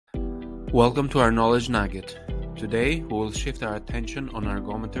Welcome to our Knowledge Nugget. Today, we will shift our attention on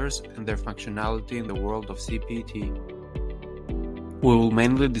ergometers and their functionality in the world of CPET. We will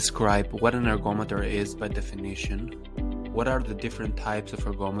mainly describe what an ergometer is by definition, what are the different types of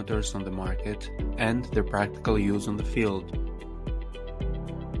ergometers on the market, and their practical use on the field.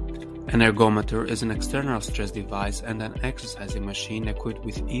 An ergometer is an external stress device and an exercising machine equipped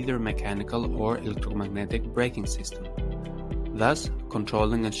with either mechanical or electromagnetic braking system, thus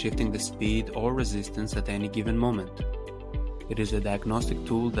controlling and shifting the speed or resistance at any given moment. It is a diagnostic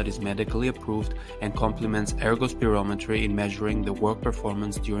tool that is medically approved and complements ergospirometry in measuring the work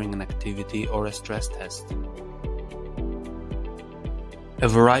performance during an activity or a stress test. A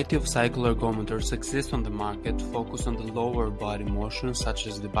variety of cycle ergometers exist on the market focused on the lower body motion, such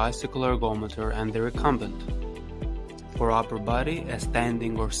as the bicycle ergometer and the recumbent. For upper body, a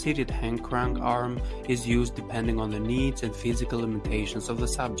standing or seated hand crank arm is used depending on the needs and physical limitations of the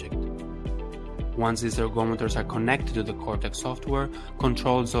subject. Once these ergometers are connected to the CORTEX software,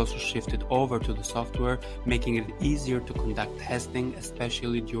 control is also shifted over to the software, making it easier to conduct testing,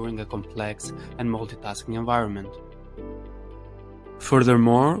 especially during a complex and multitasking environment.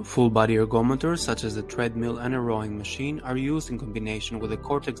 Furthermore, full-body ergometers such as the treadmill and a rowing machine are used in combination with a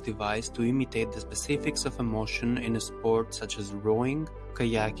CORTEX device to imitate the specifics of a motion in a sport such as rowing,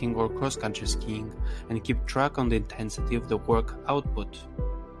 kayaking or cross-country skiing, and keep track on the intensity of the work output.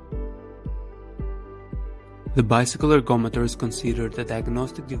 The bicycle ergometer is considered a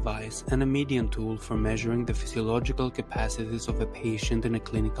diagnostic device and a median tool for measuring the physiological capacities of a patient in a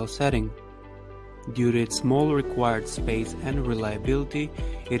clinical setting. Due to its small required space and reliability,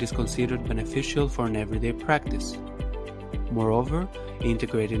 it is considered beneficial for an everyday practice. Moreover,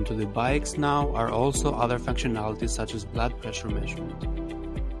 integrated into the bikes now are also other functionalities such as blood pressure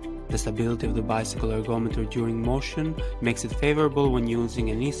measurement. The stability of the bicycle ergometer during motion makes it favorable when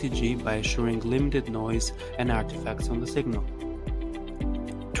using an ECG by assuring limited noise and artifacts on the signal.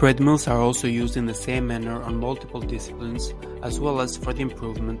 Treadmills are also used in the same manner on multiple disciplines, as well as for the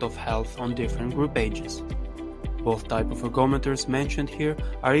improvement of health on different group ages. Both types of ergometers mentioned here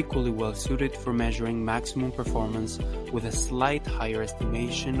are equally well suited for measuring maximum performance, with a slight higher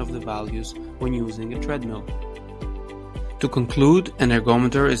estimation of the values when using a treadmill. To conclude, an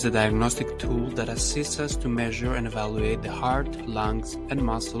ergometer is a diagnostic tool that assists us to measure and evaluate the heart, lungs, and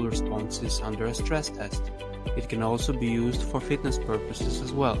muscle responses under a stress test. It can also be used for fitness purposes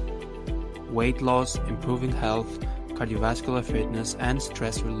as well. Weight loss, improving health, cardiovascular fitness, and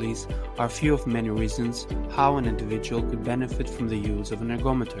stress release are few of many reasons how an individual could benefit from the use of an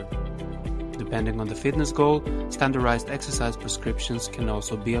ergometer. Depending on the fitness goal, standardized exercise prescriptions can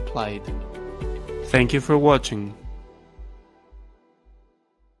also be applied. Thank you for watching.